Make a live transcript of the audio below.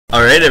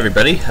Alright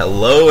everybody,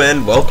 hello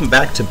and welcome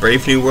back to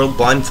Brave New World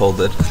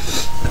Blindfolded.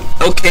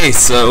 Okay,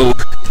 so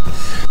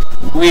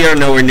we are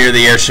nowhere near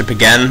the airship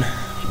again,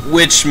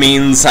 which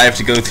means I have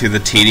to go through the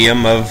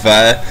tedium of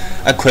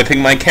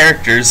equipping my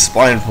characters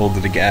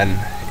blindfolded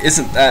again.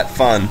 Isn't that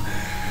fun?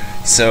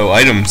 So,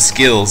 item,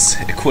 skills,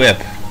 equip,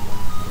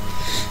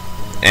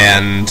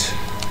 and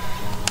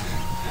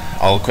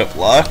I'll equip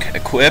lock,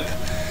 equip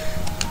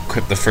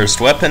the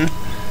first weapon,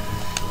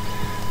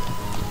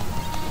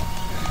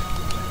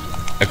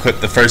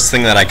 equip the first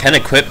thing that I can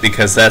equip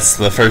because that's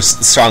the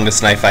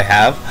strongest knife I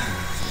have.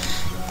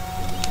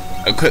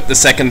 Equip the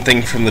second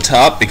thing from the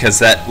top because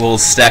that will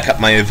stack up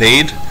my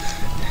evade.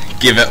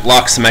 Give it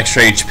lock some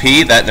extra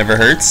HP, that never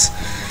hurts.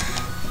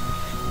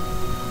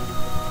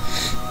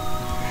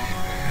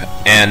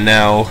 And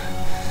now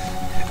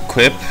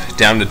equip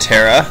down to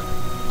Terra.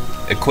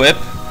 Equip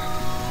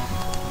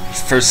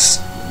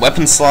first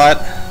weapon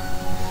slot.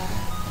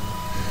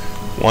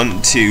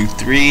 1, 2,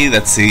 3,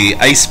 that's the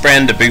Ice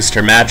Brand to boost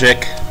her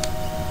magic.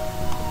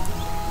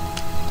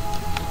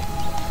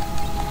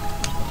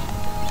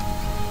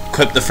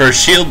 Equip the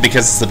first shield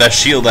because it's the best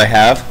shield I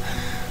have.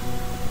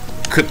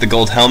 Equip the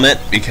gold helmet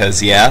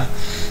because, yeah.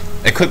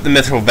 Equip the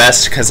mithril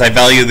vest because I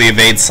value the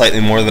evade slightly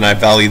more than I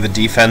value the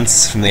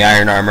defense from the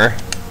iron armor.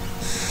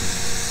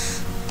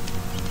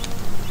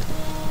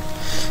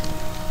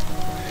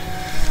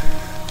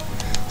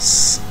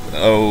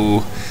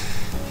 So,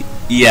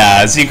 yeah,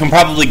 as you can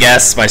probably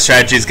guess, my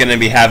strategy is going to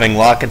be having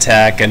lock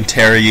attack and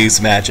Terra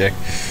use magic.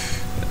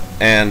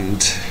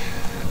 And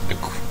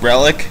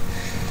relic,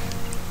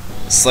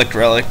 select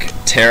relic,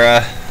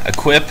 Terra,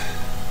 equip,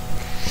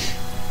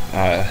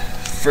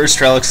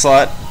 first relic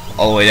slot,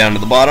 all the way down to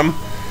the bottom.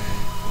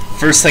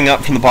 First thing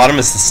up from the bottom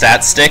is the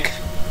stat stick.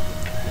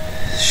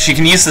 She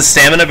can use the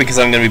stamina because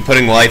I'm going to be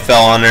putting life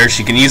bell on her.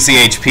 She can use the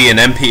HP and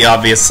MP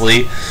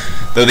obviously,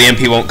 though the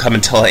MP won't come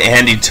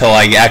handy until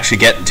I actually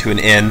get into an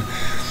inn.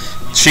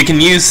 She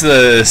can use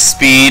the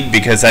speed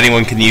because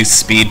anyone can use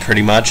speed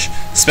pretty much,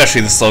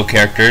 especially the slow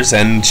characters,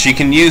 and she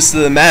can use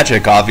the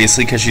magic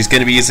obviously because she's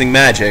going to be using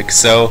magic.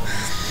 So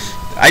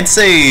I'd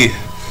say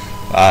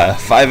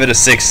 5 out of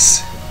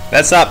 6.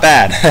 That's not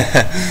bad.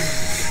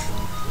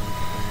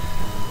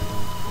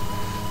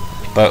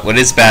 But what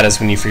is bad is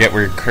when you forget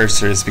where your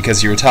cursor is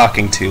because you were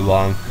talking too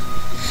long.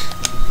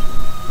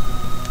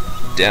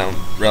 Down,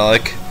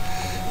 relic.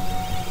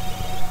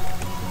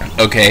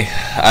 Okay,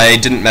 I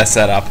didn't mess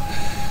that up.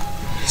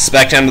 So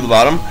back down to the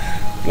bottom.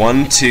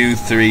 1, 2,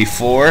 3,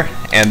 4,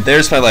 and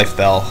there's my life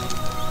bell.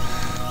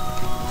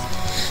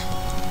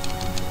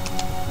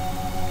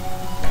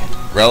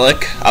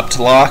 Relic, up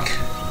to lock.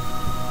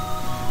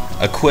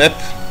 Equip,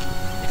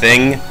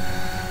 thing.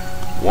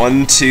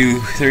 1, 2,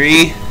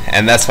 3,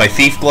 and that's my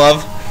thief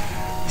glove,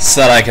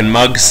 so that I can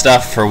mug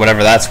stuff for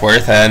whatever that's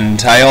worth.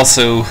 And I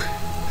also,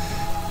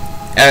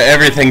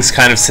 everything's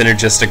kind of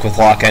synergistic with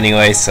lock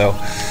anyway, so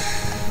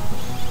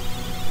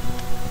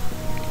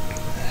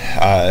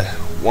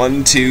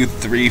 1, 2,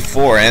 3,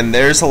 4, and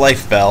there's a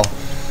life bell.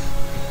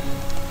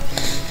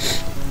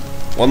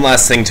 One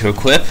last thing to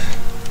equip.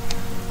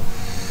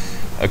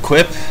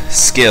 Equip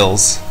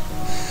skills.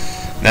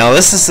 Now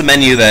this is the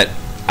menu that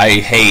I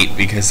hate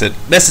because it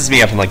messes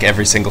me up in like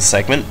every single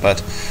segment,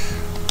 but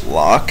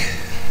lock,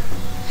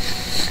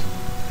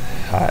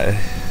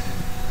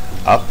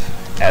 up,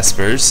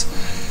 espers.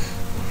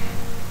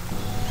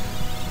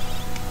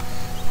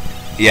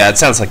 Yeah, it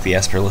sounds like the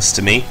Esper list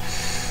to me.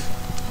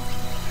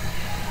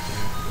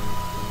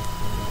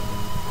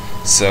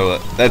 So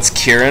that's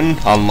Kieran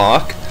on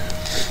lock,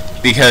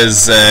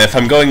 because if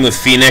I'm going with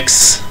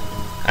Phoenix,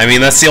 I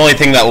mean that's the only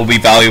thing that will be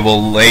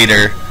valuable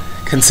later,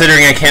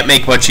 considering I can't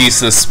make much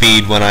use of the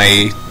speed when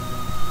I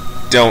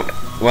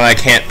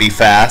can't be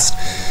fast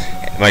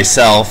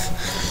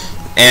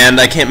myself, and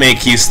I can't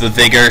make use of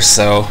the vigor.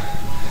 So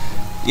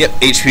yep,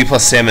 HP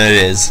plus stamina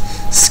it is.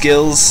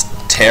 Skills,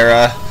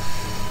 Terra,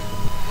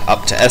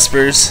 up to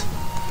espers.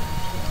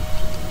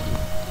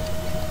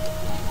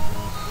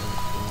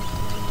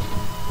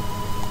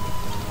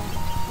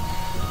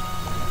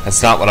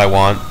 That's not what I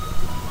want.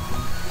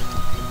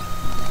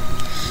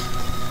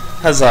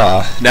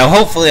 Huzzah. Now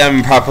hopefully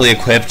I'm properly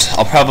equipped.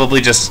 I'll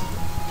probably just,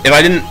 if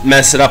I didn't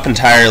mess it up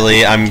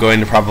entirely, I'm going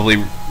to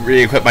probably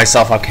re-equip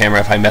myself off camera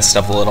if I messed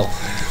up a little.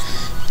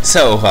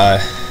 So,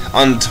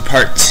 on to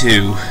part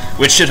 2,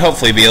 which should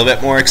hopefully be a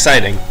bit more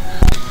exciting.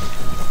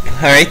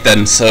 Alright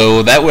then,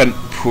 so that went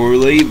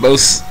poorly.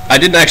 I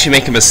didn't actually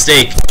make a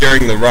mistake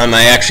during the run.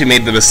 I actually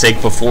made the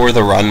mistake before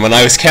the run. When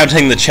I was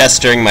counting the chests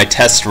during my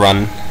test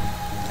run,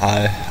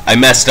 I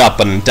messed up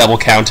and double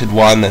counted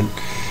one, and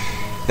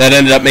that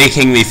ended up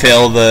making me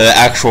fail the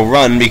actual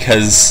run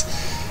because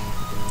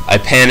I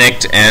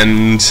panicked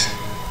and,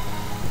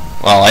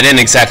 well, I didn't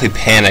exactly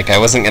panic. I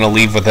wasn't going to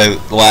leave with the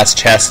last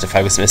chest if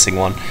I was missing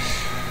one.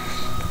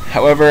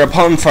 However,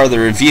 upon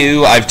further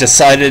review, I've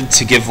decided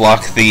to give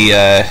Locke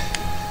the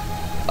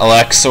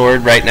Elect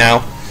Sword right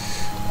now.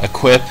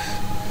 Equip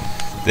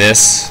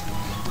this,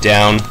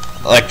 down,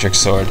 Electric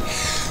Sword.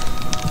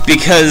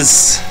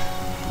 Because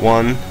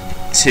 1,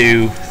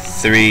 2,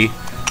 3,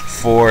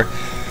 4.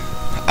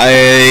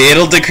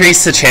 It'll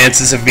decrease the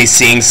chances of me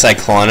seeing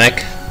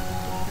Cyclonic,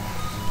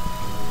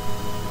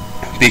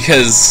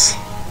 because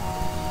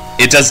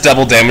it does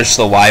double damage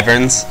to the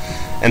Wyverns,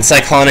 and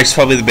Cyclonic's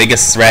probably the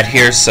biggest threat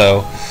here,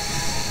 so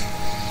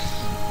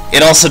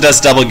it also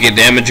does double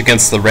damage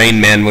against the Rain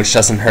Man, which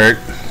doesn't hurt.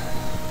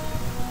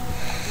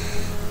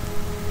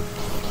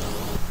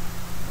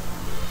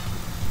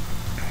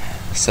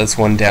 So that's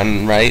one down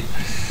and right.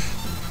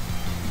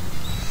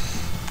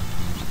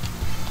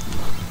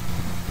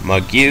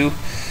 Mug you.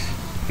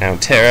 Now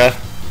Terra.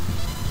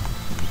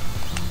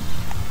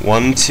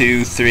 1,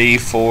 2, 3,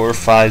 4,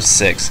 5,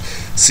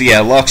 6. So yeah,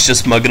 Locke's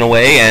just mugging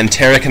away, and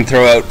Terra can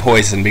throw out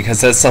poison,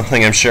 because that's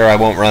something I'm sure I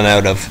won't run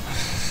out of.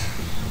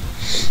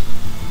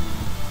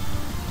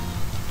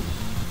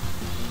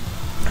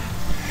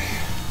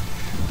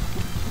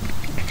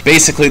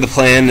 Basically the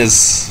plan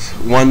is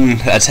one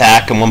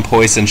attack and one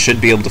poison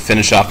should be able to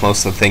finish off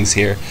most of the things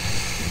here.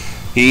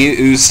 He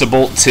used a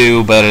bolt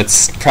too, but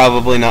it's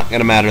probably not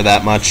going to matter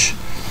that much.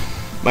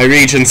 My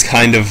Regen's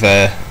kind of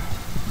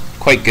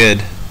quite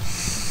good.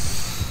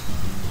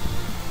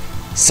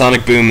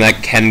 Sonic Boom,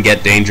 that can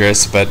get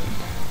dangerous, but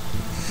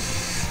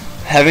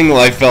having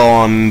Life Bell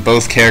on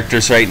both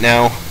characters right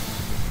now,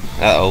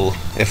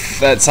 if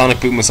that Sonic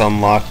Boom was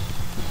unlocked,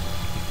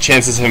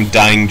 chances of him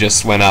dying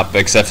just went up,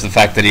 except for the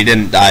fact that he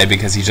didn't die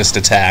because he just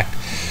attacked.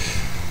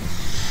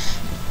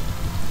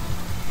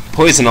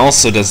 Poison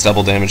also does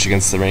double damage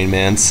against the Rain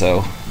Man,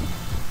 so...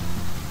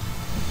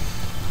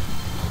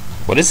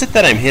 What is it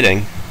that I'm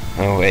hitting?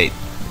 Oh wait,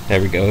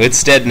 there we go,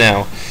 it's dead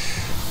now.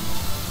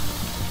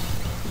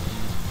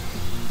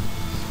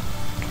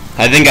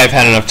 I think I've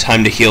had enough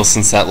time to heal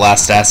since that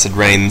last Acid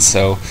Rain,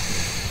 so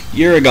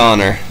you're a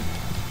goner.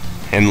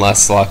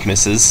 Unless Locke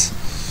misses.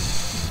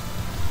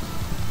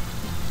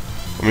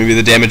 Or maybe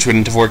the damage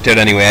wouldn't have worked out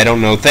anyway, I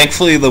don't know.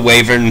 Thankfully the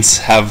Wyverns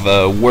have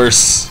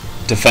worse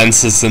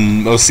defenses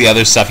than most of the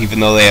other stuff, even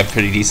though they have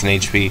pretty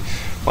decent HP.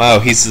 Wow,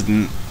 he's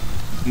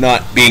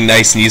not being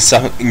nice and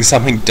using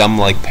something dumb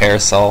like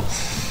Parasol.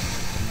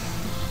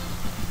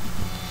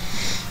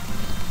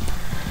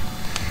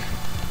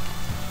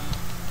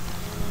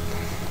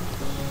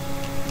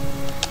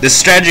 This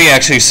strategy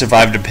actually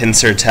survived a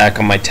pincer attack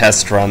on my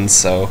test run,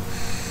 so...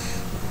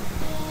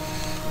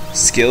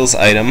 Skills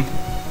item.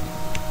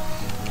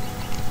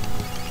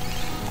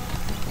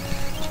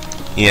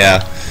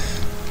 Yeah.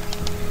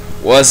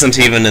 Wasn't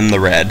even in the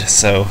red,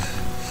 so...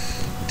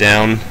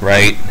 Down,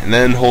 right, and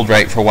then hold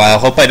right for a while.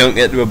 Hope I don't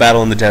get into a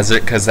battle in the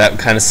desert, because that would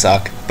kind of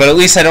suck. But at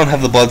least I don't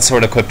have the blood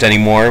sword equipped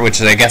anymore,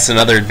 which is, I guess,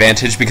 another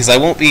advantage, because I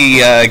won't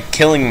be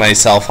killing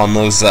myself on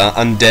those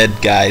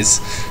undead guys.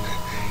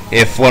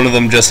 If one of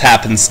them just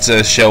happens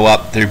to show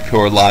up through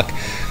pure luck.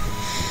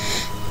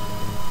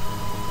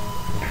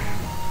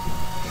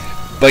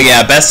 But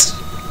yeah, best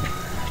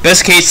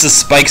case is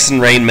Spikes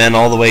and Rain Men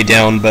all the way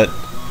down, but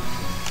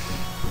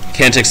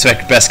can't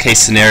expect best case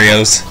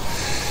scenarios.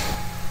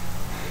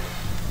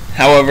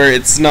 However,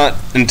 it's not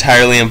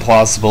entirely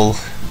implausible,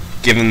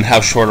 given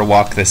how short a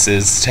walk this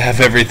is, to have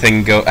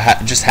everything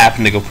just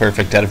happen to go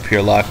perfect out of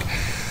pure luck.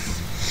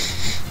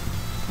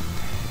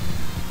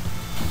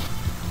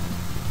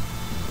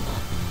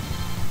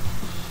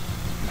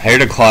 I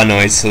heard a claw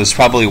noise, so there's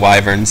probably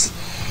Wyverns.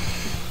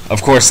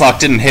 Of course, Locke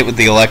didn't hit with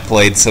the Elect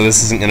Blade, so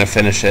this isn't going to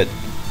finish it.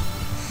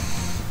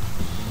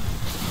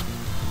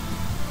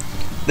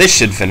 This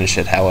should finish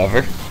it,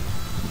 however.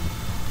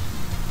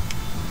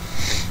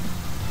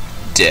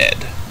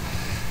 Dead.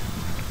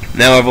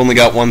 Now I've only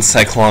got one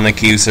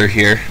Cyclonic user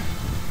here.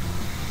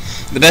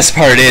 The best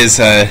part is,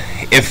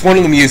 if one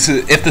of them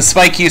if the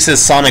Spike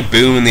uses Sonic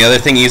Boom and the other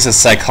thing uses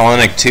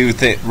Cyclonic too,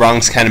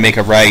 wrongs kind of make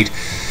a right.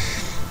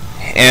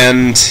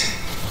 And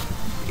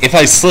if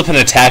I slip an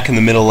attack in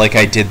the middle like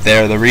I did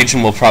there, the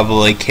Regen will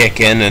probably kick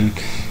in and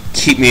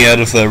keep me out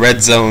of the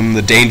red zone,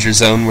 the danger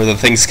zone, where the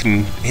things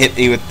can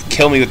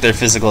kill me with their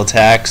physical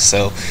attacks.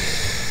 So,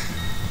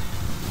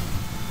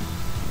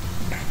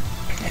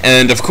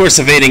 and of course,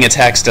 evading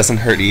attacks doesn't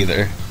hurt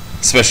either,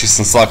 especially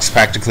since Locke's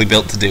practically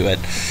built to do it.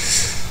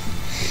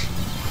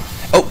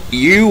 Oh,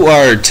 you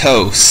are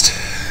toast.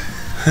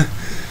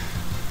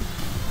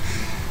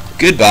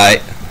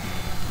 Goodbye.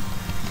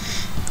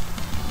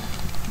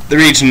 The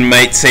Regen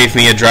might save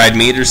me a dried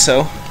meat or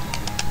so.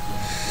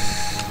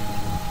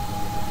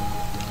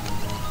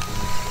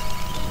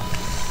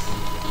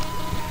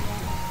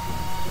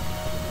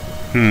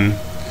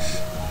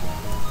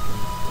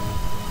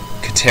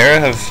 Could Terra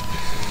have...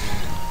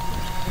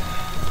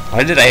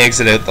 Why did I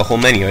exit out the whole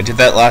menu? I did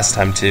that last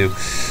time too.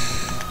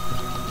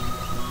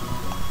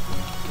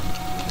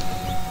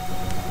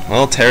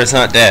 Well, Terra's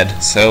not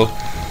dead, so...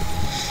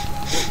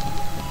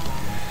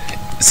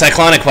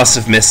 Cyclonic must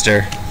have missed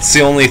her. It's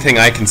the only thing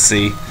I can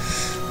see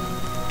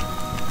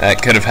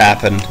that could have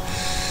happened.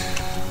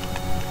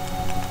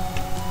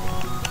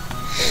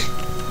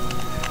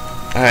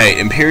 Alright,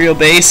 Imperial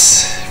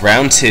Base,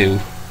 round 2.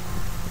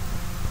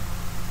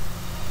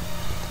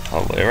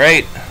 All the way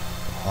right,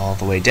 all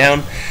the way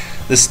down.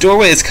 This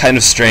doorway is kind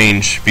of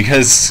strange,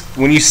 because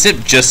when you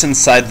sit just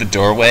inside the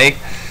doorway,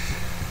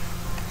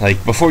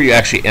 like before you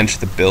actually enter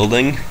the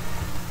building,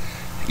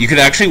 you could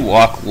actually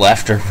walk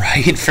left or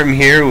right from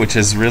here, which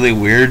is really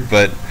weird,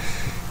 but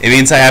it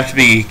means I have to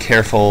be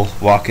careful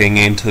walking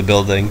into the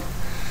building.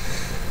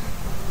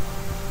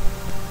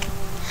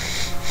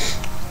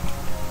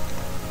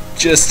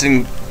 Just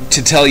to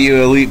tell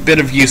you a bit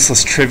of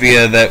useless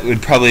trivia that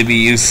would probably be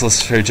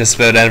useless for just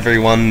about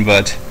everyone,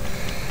 but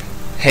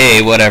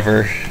hey,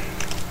 whatever.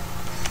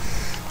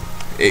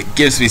 It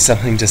gives me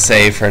something to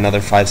say for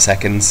another 5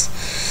 seconds.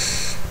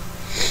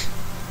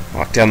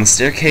 Walk down the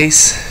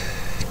staircase,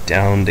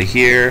 down to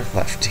here,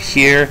 left to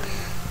here.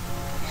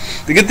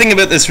 The good thing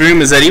about this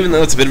room is that even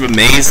though it's a bit of a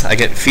maze, I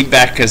get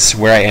feedback as to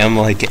where I am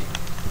like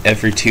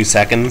every 2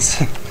 seconds.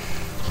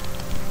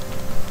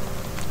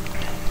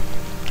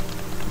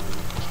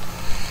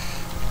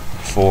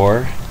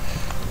 4,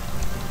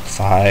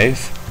 5,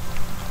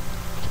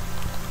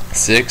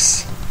 6,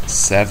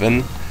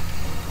 7,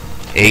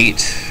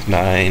 8,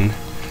 9,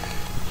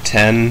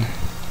 10,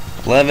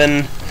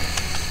 11.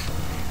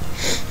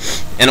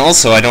 And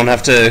also, I don't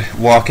have to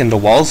walk into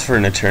walls for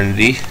an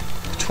eternity.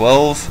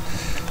 12,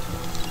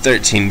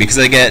 13, because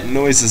I get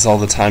noises all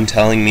the time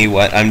telling me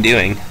what I'm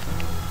doing.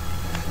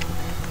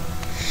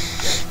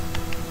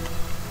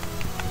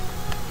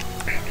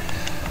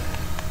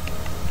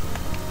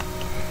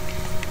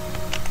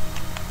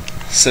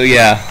 So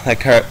yeah, that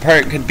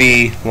part could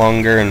be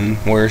longer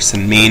and worse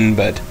and mean,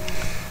 but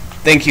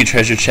thank you,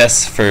 treasure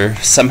chests, for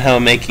somehow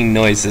making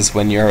noises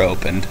when you're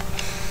opened.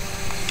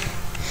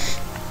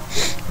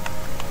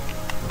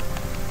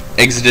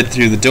 Exited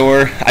through the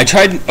door. I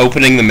tried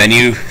opening the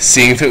menu,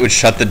 seeing if it would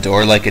shut the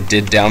door like it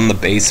did down in the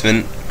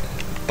basement,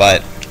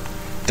 but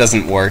it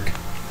doesn't work.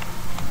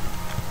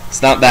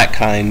 It's not that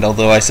kind,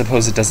 although I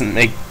suppose it doesn't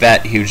make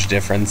that huge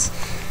difference.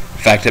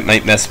 In fact, it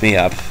might mess me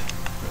up.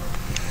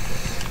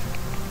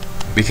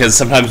 Because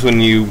sometimes when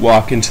you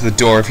walk into the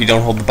door, if you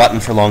don't hold the button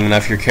for long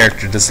enough, your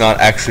character does not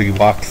actually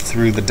walk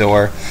through the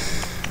door.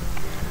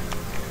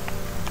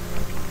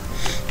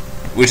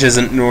 Which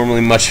isn't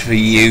normally much of a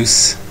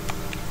use,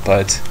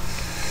 but...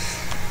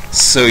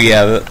 So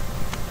yeah,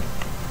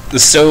 the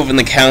stove and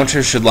the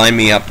counter should line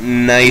me up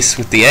nice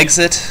with the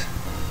exit.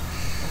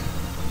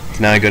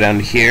 Now I go down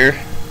to here.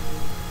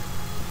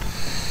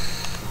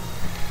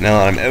 Now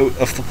that I'm out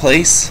of the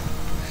place,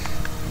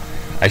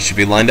 I should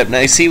be lined up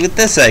nicely with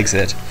this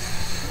exit.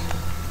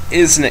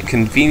 Isn't it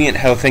convenient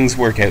how things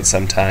work out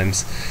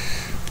sometimes?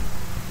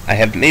 I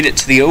have made it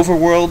to the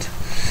overworld,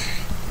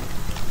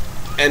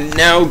 and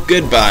now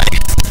goodbye.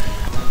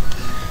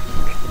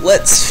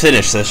 Let's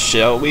finish this,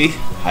 shall we?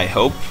 I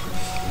hope.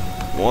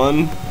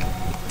 1,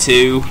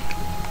 2,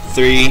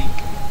 3,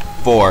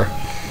 4.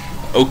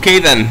 Okay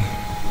then.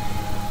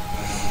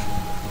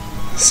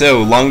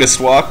 So, longest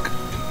walk,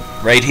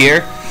 right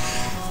here.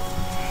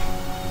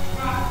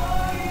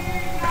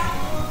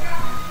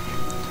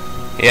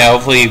 Yeah,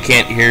 hopefully you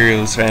can't hear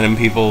those random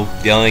people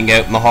yelling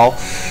out in the hall.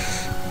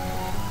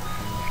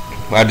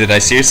 Wow, did I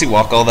seriously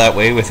walk all that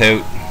way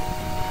without...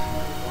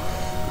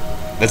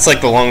 That's like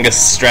the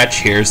longest stretch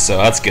here, so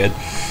that's good.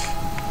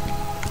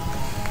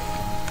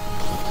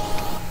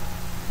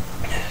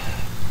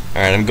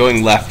 Alright, I'm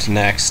going left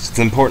next. It's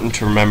important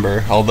to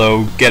remember,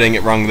 although getting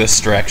it wrong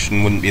this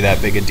direction wouldn't be that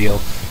big a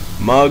deal.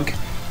 Mug,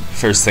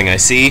 first thing I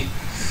see.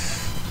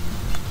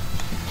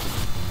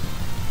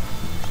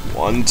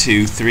 1,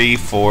 2, 3,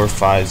 4,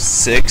 5,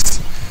 6.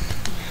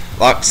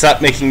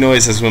 Stop making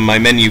noises when my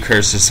menu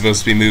cursor is supposed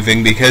to be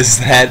moving, because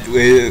that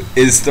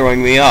is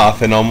throwing me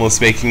off and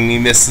almost making me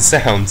miss the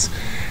sounds.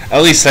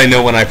 At least I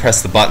know when I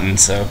press the button,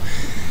 so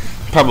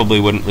probably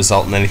wouldn't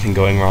result in anything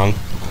going wrong.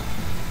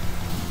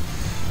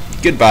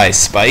 Goodbye,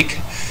 Spike.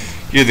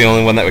 You're the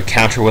only one that would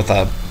counter with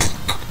a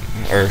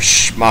or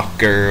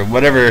schmuck or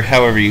whatever,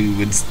 however you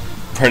would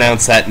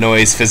pronounce that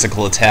noise,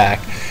 physical attack.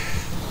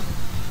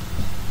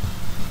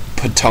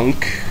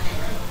 Patunk.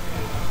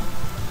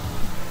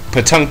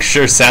 Patunk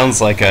sure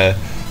sounds like a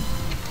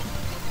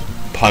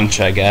punch,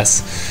 I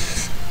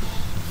guess.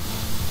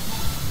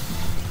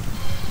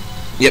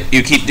 Yep,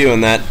 you keep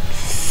doing that.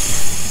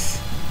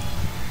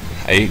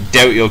 I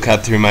doubt you'll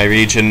cut through my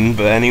region,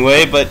 but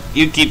anyway, but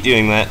you keep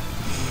doing that.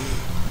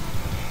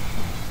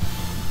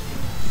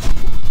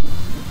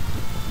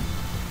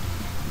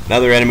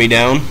 Another enemy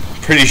down.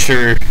 Pretty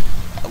sure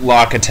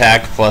lock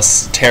attack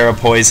plus Terra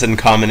Poison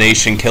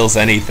combination kills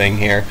anything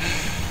here.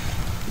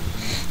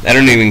 I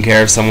don't even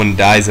care if someone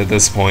dies at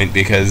this point,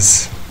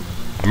 because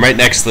I'm right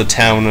next to the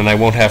town and I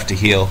won't have to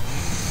heal.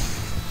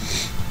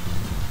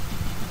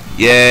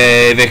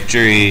 Yay,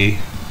 victory!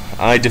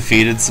 I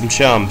defeated some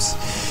chumps.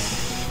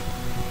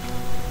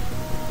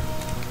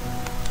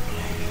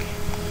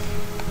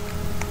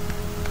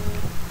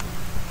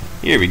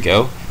 Here we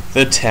go.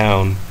 The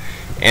town.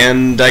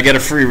 And I get a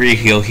free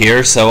reheal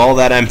here, so all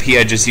that MP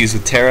I just used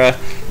with Terra,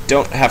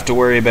 don't have to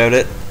worry about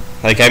it.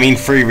 Like, I mean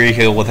free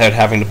reheal without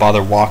having to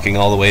bother walking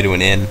all the way to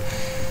an inn.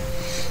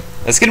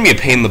 That's gonna be a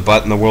pain in the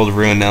butt in the World of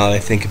Ruin now that I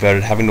think about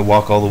it, having to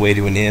walk all the way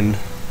to an inn.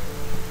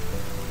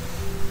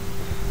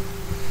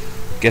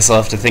 Guess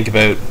I'll have to think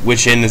about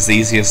which inn is the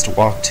easiest to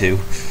walk to.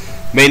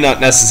 May not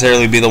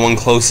necessarily be the one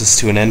closest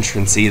to an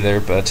entrance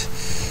either, but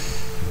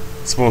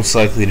it's most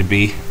likely to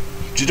be.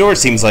 Jador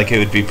seems like it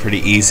would be pretty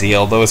easy,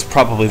 although it's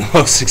probably the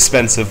most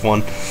expensive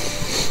one.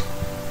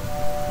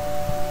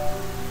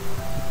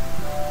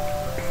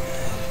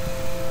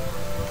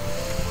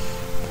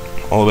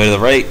 All the way to the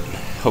right.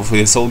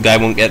 Hopefully this old guy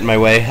won't get in my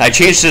way. I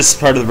changed this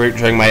part of the route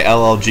during my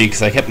LLG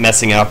because I kept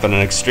messing up in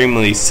an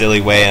extremely silly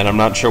way, and I'm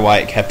not sure why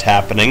it kept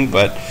happening,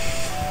 but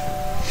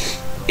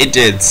it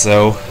did,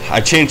 so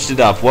I changed it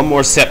up. One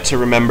more step to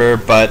remember,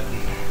 but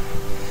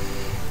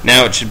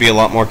now it should be a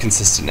lot more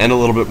consistent and a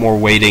little bit more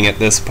waiting at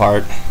this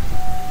part.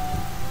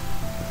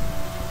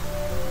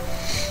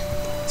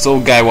 This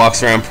old guy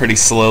walks around pretty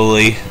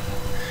slowly.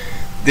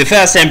 The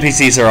fast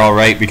NPCs are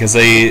alright because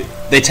they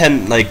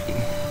tend, like,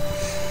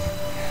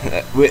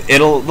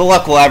 the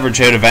luck will average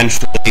out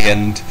eventually,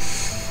 and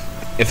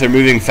if they're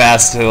moving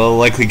fast, they'll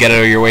likely get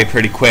out of your way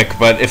pretty quick.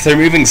 But if they're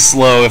moving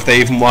slow, if they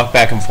even walk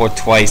back and forth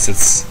twice,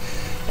 it's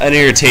an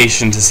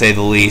irritation to say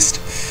the least.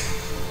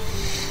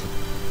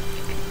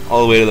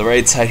 All the way to the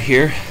right side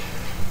here.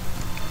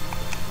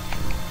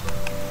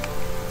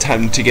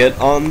 Time to get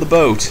on the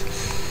boat.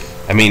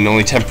 I mean,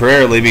 only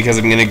temporarily because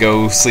I'm gonna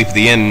go sleep at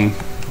the inn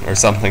or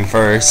something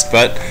first,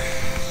 but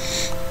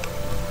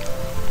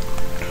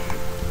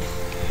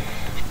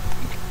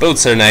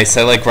boats are nice.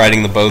 I like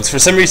riding the boats. For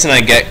some reason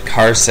I get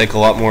car sick a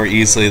lot more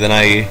easily than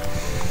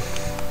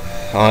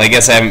well, I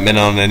guess I haven't been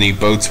on any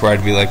boats where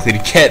I'd be likely to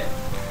get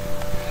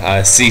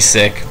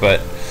seasick,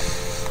 but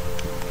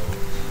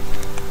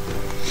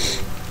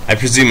I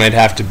presume I'd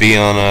have to be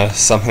on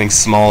something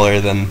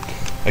smaller than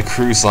a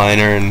cruise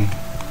liner, and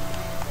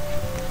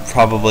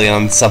probably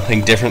on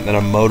something different than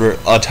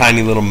a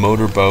tiny little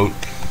motorboat.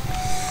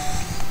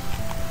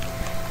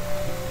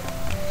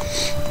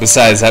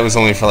 Besides, that was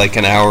only for like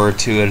an hour or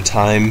two at a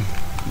time,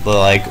 the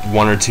like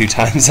 1 or 2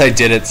 times I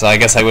did it, so I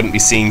guess I wouldn't be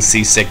seeing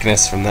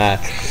seasickness from that.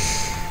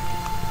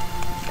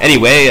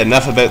 Anyway,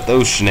 enough about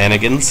those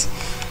shenanigans.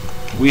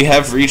 We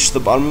have reached the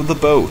bottom of the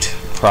boat,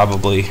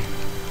 probably.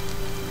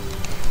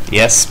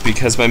 Yes,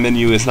 because my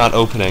menu is not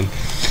opening.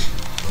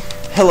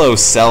 Hello,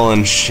 Cell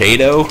and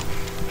Shadow.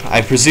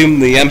 I presume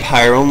the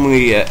Empire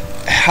only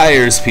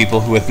hires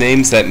people with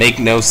names that make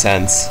no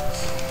sense.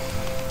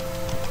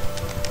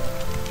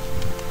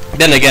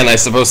 Then again, I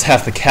suppose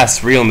half the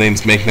cast's real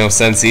names make no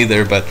sense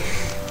either, but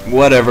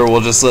whatever, we'll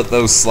just let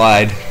those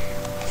slide.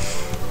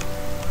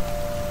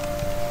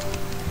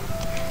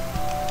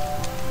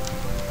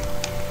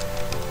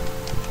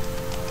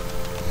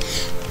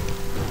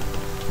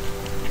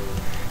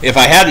 If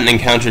I hadn't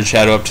encountered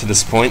Shadow up to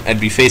this point, I'd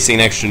be facing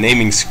an extra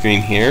naming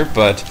screen here,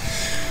 but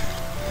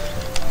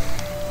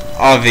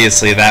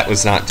obviously that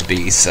was not to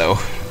be, so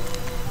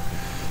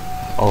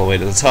all the way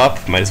to the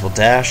top, might as well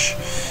dash.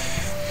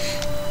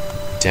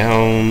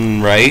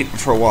 Down right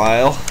for a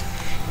while.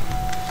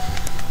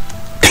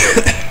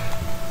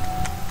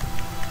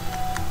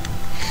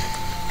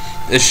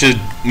 This should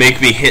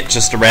make me hit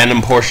just a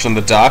random portion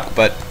of the dock,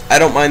 but I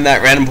don't mind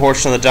that random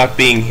portion of the dock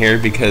being here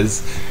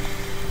because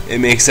it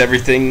makes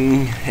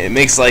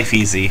life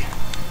easy.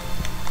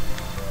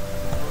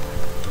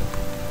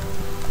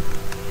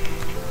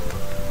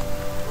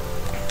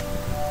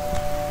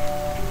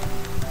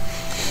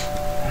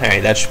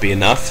 Alright, that should be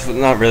enough.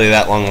 Not really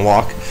that long a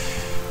walk.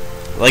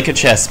 Like a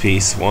chess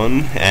piece.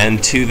 1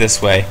 and 2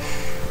 this way.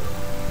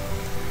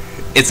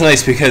 It's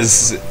nice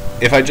because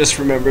if I just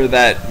remember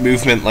that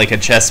movement like a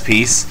chess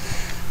piece,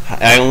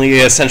 I only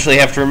essentially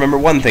have to remember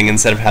one thing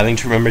instead of having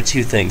to remember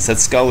 2 things. That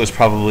skull is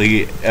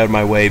probably out of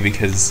my way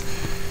because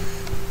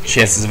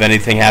chances of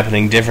anything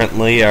happening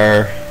differently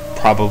are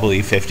probably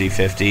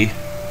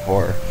 50-50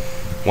 or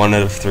 1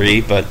 out of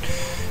 3, but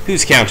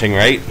who's counting,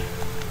 right?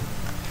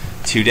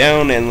 2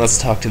 down, and let's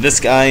talk to this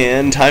guy,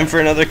 and time for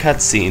another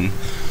cutscene.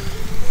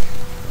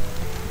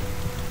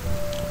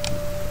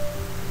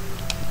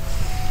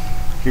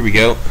 Here we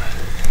go.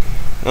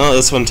 Oh,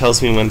 this one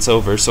tells me when it's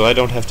over, so I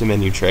don't have to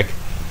menu trick.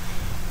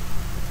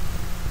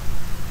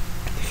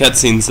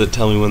 Cutscenes that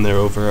tell me when they're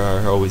over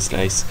are always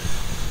nice,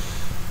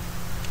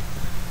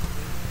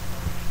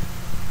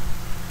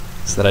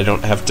 so that I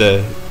don't have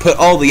to put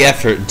all the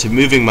effort into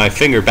moving my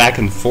finger back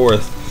and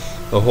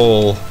forth the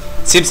whole...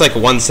 Seems like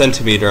 1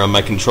 centimeter on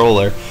my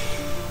controller.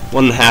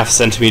 1.5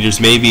 centimeters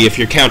maybe if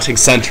you're counting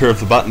center of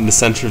the button to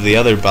center of the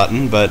other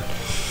button, but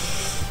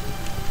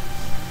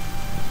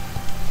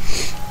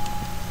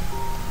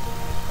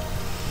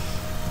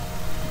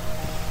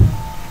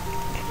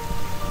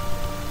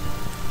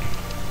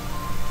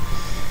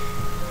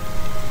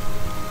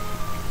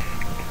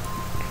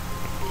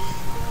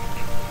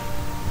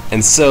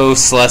and so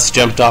Celeste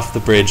jumped off the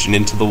bridge and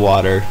into the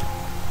water.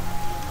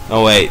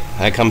 Oh wait,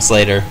 that comes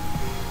later.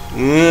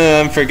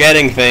 I'm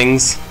forgetting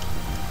things.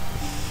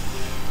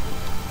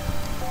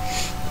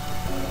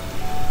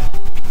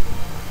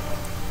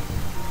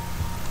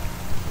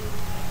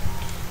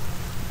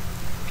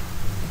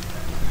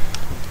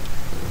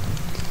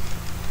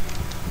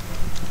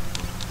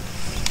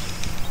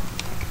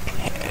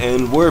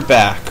 And we're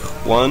back.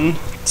 1,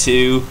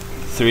 2,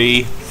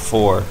 3,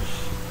 4.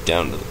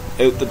 Down to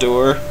out the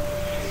door.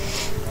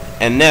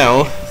 And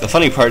now, the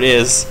funny part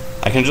is,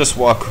 I can just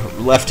walk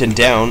left and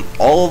down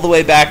all the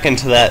way back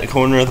into that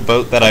corner of the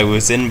boat that I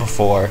was in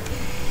before.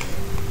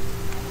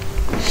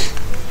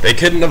 They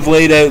couldn't have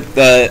laid out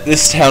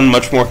this town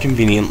much more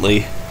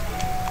conveniently.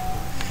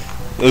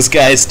 Those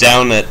guys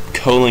down at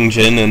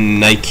Kohlingen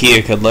and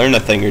IKEA could learn a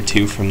thing or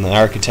two from the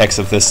architects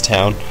of this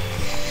town.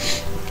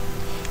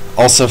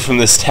 Also from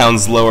this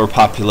town's lower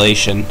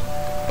population.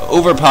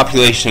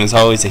 Overpopulation is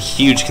always a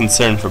huge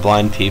concern for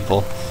blind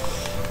people,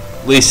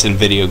 at least in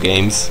video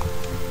games.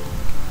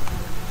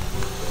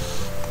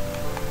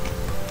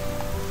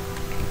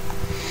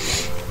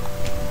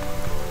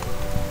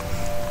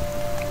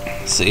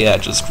 So yeah,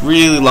 just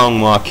really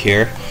long walk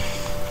here.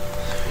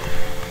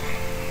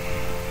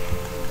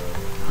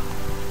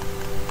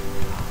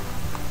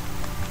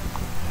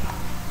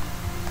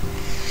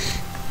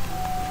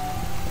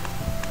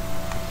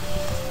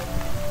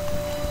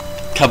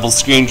 Couple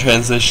screen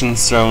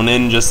transitions thrown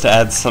in just to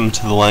add some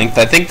to the length.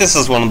 I think this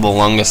is one of the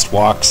longest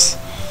walks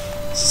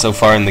so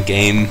far in the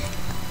game,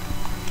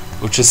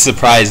 which is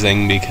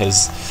surprising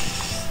because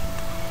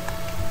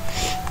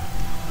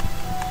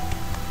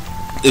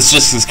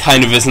this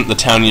kind of isn't the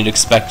town you'd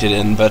expect it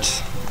in,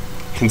 but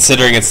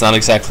considering it's not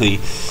exactly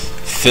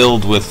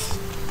filled with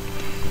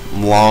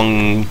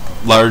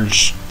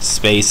large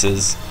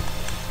spaces.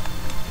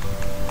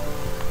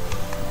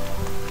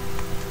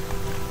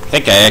 I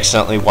think I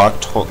accidentally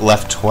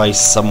left twice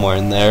somewhere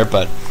in there,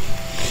 but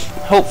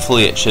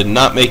hopefully it should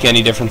not make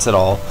any difference at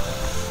all.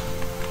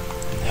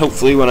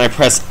 Hopefully when I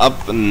press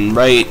up and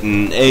right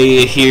and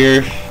A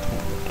here,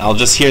 I'll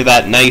just hear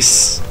that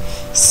nice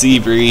sea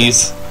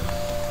breeze.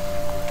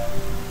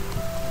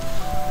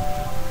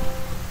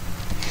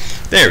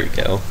 There we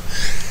go.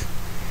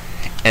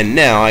 And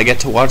now I get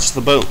to watch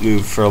the boat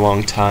move for a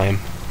long time.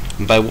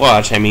 And by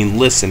watch, I mean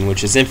listen,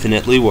 which is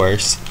infinitely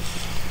worse.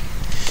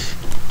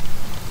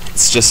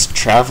 It's just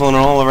traveling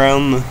all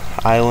around the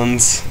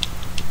islands.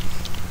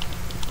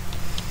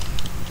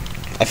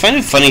 I find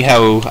it funny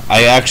how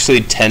I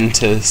actually tend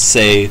to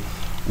say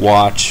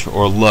watch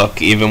or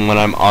look even when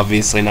I'm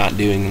obviously not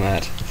doing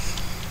that.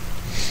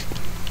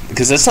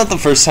 Because that's not the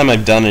first time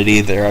I've done it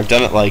either. I've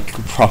done it like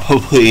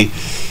probably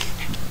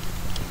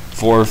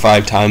 4 or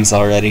 5 times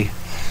already.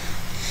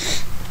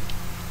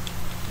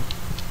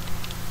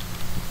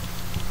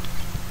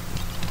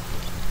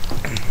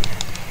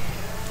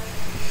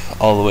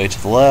 All the way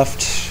to the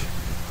left.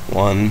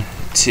 1,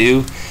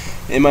 2.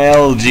 In my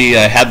LG,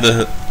 I had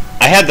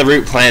the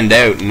route planned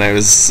out,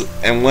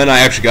 and when I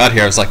actually got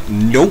here, I was like,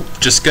 nope,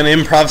 just gonna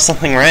improv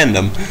something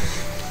random.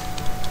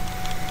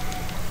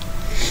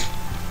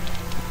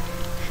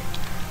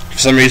 For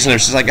some reason, I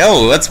was just like,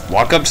 oh, let's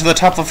walk up to the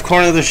top left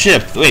corner of the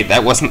ship. Wait,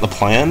 that wasn't the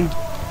plan?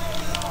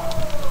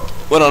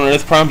 What on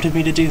earth prompted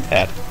me to do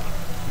that?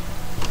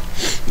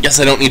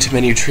 Guess I don't need to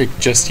menu trick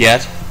just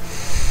yet.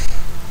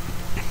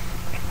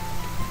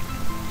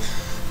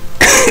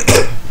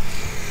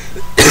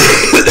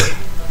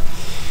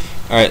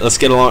 Alright, let's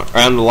get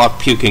around to lock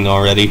puking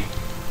already.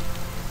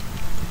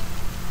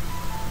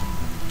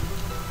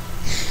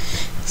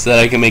 So that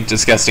I can make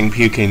disgusting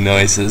puking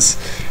noises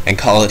and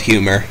call it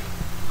humor.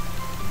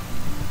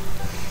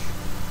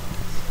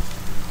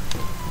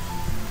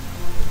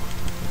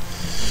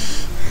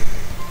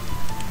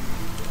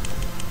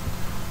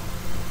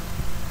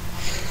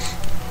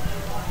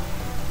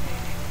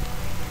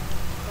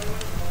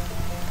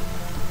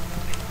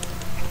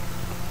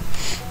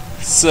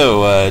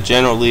 So,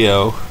 General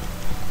Leo,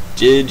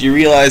 did you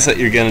realize that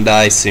you're gonna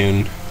die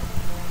soon?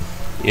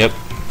 Yep,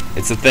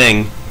 it's a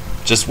thing.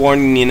 Just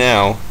warning you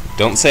now.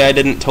 Don't say I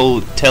didn't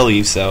tell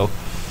you so.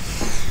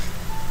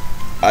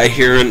 I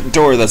hear a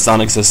door that's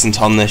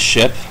non-existent on this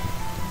ship.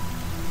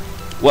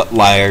 What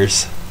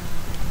liars.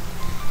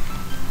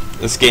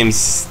 This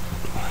game's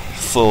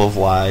full of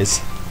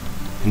lies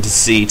and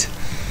deceit.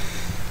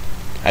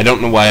 I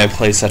don't know why I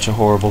play such a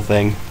horrible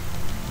thing.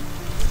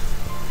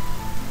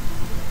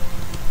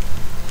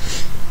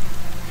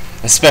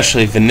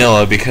 Especially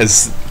vanilla,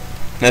 because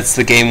that's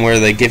the game where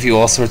they give you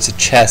all sorts of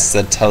chests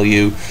that tell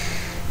you,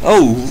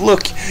 oh,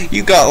 look,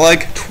 you got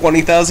like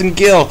 20,000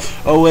 gil.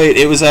 Oh wait,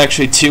 it was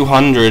actually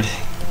 200.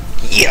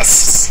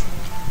 Yes!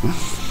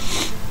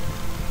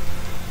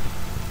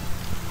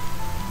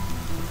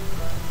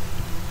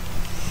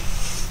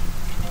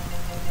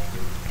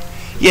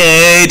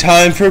 Yay,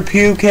 time for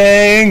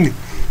puking!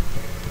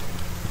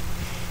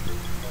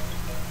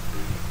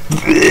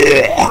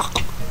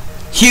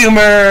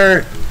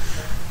 Humor!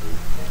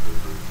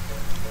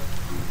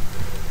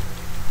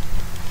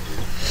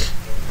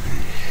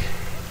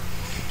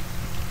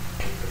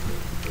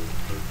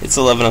 It's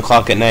 11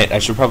 o'clock at night. I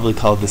should probably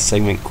call this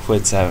segment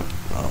quits out.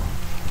 Well,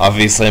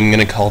 obviously I'm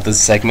going to call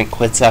this segment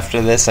quits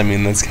after this. I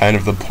mean, that's kind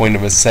of the point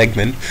of a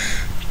segment.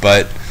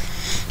 But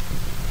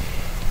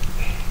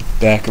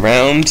back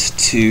around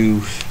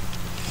to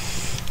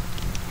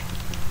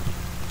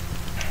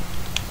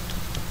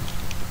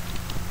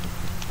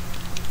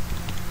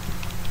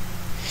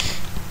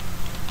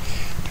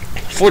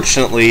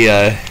Unfortunately,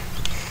 the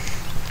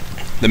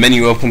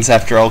menu opens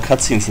after all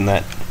cutscenes in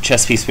that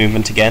chess piece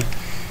movement again.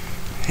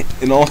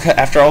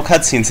 After all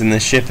cutscenes in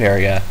this ship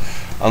area,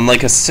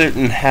 unlike a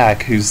certain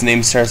hack whose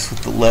name starts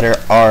with the letter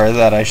R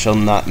that I shall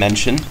not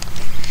mention.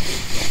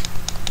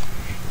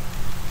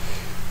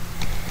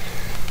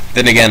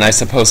 Then again, I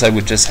suppose I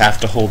would just have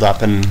to hold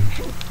up and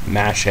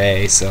mash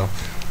A, so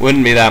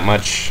wouldn't be that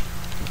much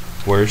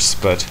worse,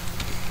 but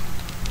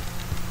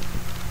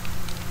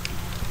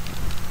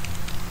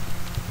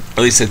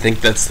at least I think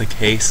that's the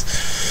case.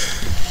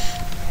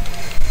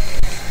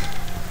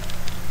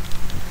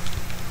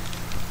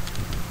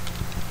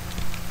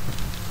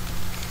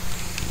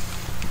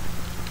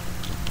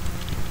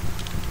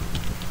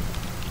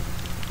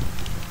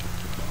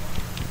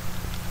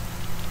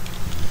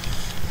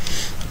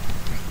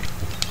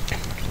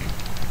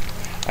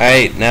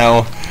 Alright,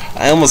 now,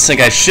 I almost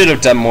think I should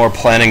have done more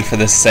planning for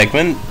this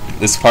segment,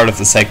 this part of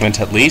the segment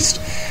at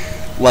least,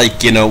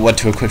 like, you know, what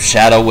to equip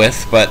Shadow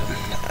with, but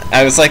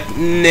I was like,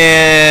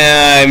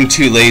 nah, I'm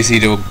too lazy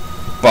to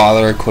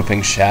bother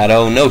equipping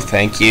Shadow, no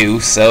thank you,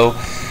 so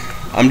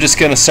I'm just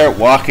gonna start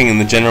walking in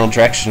the general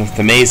direction of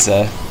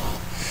Thamasa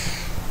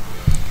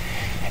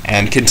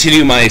and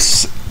continue my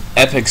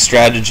epic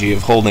strategy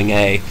of holding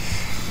A.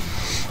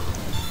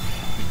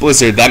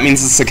 Blizzard, that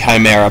means it's a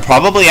Chimera.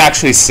 Probably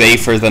actually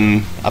safer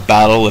than a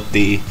battle with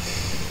the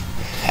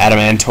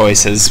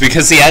Adamantoises,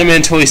 because the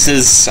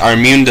Adamantoises are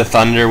immune to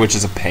thunder, which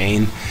is a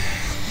pain.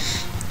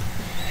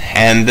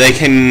 And they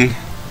can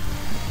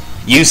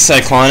use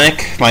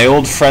Cyclonic, my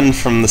old friend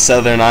from the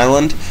Southern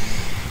Island,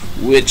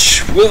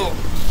 which will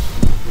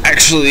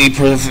actually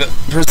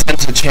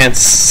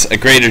present a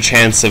greater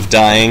chance of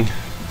dying.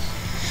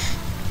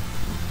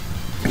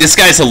 This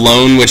guy's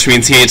alone, which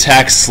means he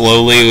attacks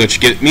slowly,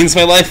 which means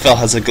my life veil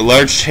has a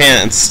large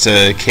chance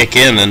to kick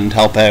in and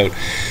help out.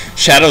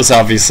 Shadow's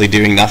obviously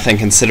doing nothing,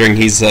 considering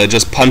he's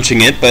just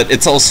punching it, but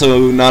it's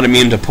also not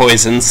immune to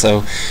poison,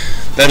 so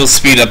that'll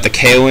speed up the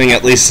KOing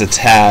at least a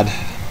tad.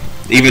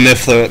 Even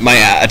if my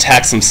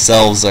attacks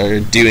themselves are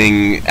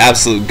doing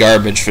absolute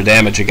garbage for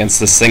damage against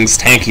this thing's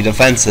tanky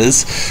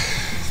defenses.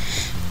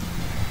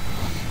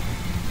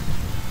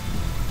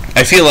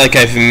 I feel like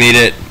I've made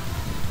it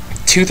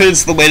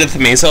 2/3 of the way to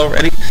Thamasa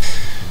already.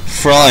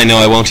 For all I know,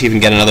 I won't even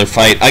get another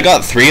fight. I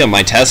got 3 on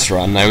my test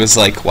run. I was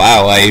like,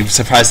 wow, I'm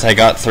surprised I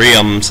got 3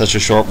 on such a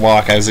short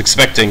walk. I was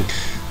expecting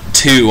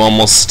 2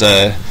 almost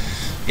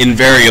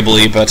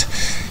invariably, but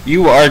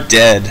you are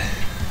dead.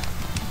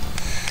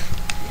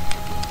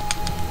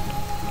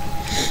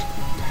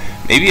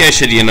 Maybe I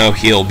should, you know,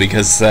 heal,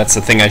 because that's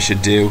the thing I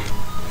should do.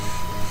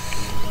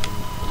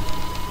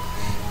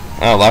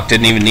 Oh, Locke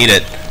didn't even need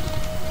it.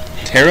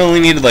 Terra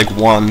only needed like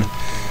 1.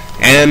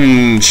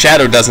 And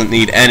Shadow doesn't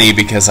need any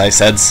because I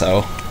said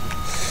so.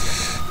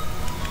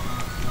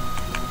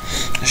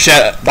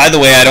 By the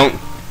way,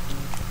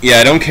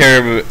 I don't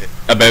care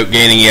about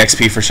gaining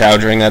EXP for Shadow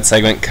during that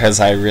segment, because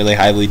I really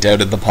highly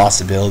doubted the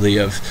possibility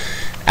of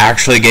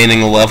actually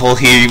gaining a level.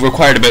 He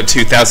required about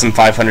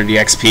 2,500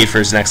 EXP for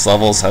his next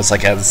level, so I was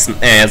like,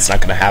 it's not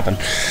going to happen.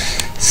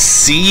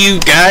 See you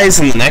guys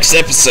in the next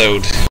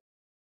episode.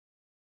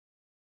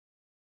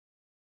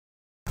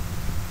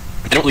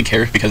 I don't really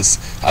care, because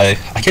I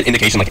get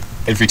indication like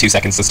every 2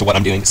 seconds as to what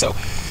I'm doing, so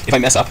if I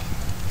mess up,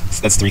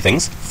 that's 3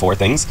 things, 4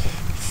 things,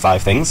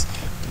 5 things,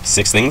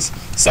 6 things,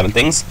 7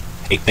 things,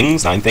 8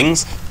 things, 9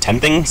 things, 10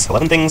 things,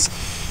 11 things,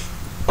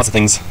 lots of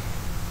things,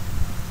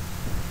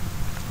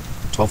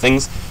 12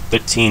 things,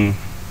 13,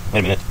 wait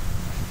a minute,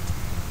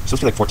 it's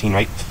supposed to be like 14,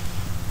 right?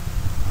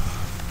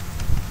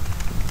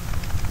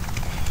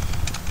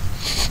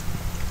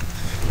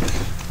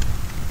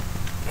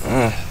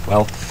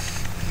 Well, I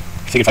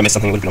figured if I missed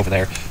something, it would have been over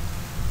there.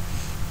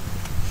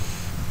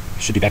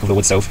 Should be back over the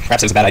wood stove.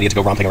 Perhaps it was a bad idea to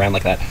go romping around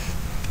like that.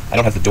 I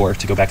don't have the door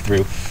to go back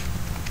through.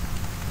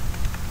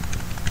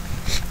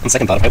 On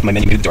second thought, if I open my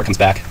menu, maybe the door comes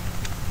back.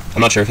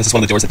 I'm not sure if this is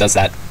one of the doors that does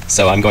that,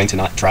 so I'm going to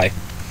not try.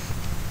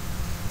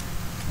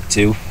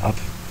 2, up,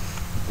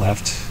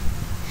 left.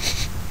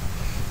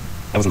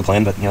 That wasn't the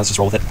plan, but yeah, let's just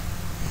roll with it.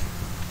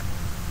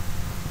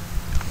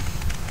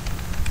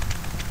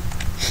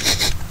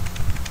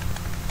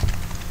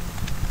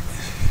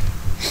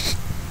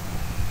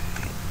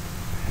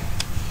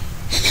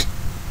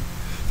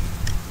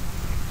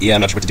 Yeah,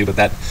 I'm not sure what to do with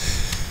that.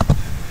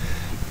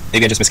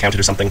 Maybe I just miscounted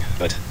or something,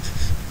 but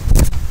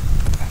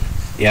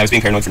yeah, I was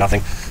being paranoid for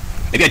nothing.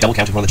 Maybe I double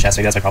counted one of the chests.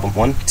 Maybe that's my problem.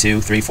 1,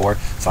 2, 3, 4,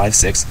 5,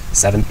 6,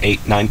 7,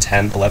 8, 9,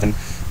 10, 11,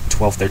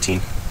 12, 13.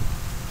 Yeah,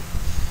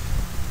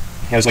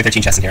 there's only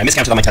 13 chests in here. I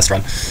miscounted on my test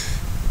run.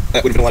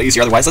 That would have been a lot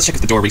easier otherwise. Let's check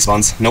if the door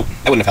respawns. Nope,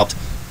 that wouldn't have helped.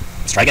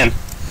 Let's try again.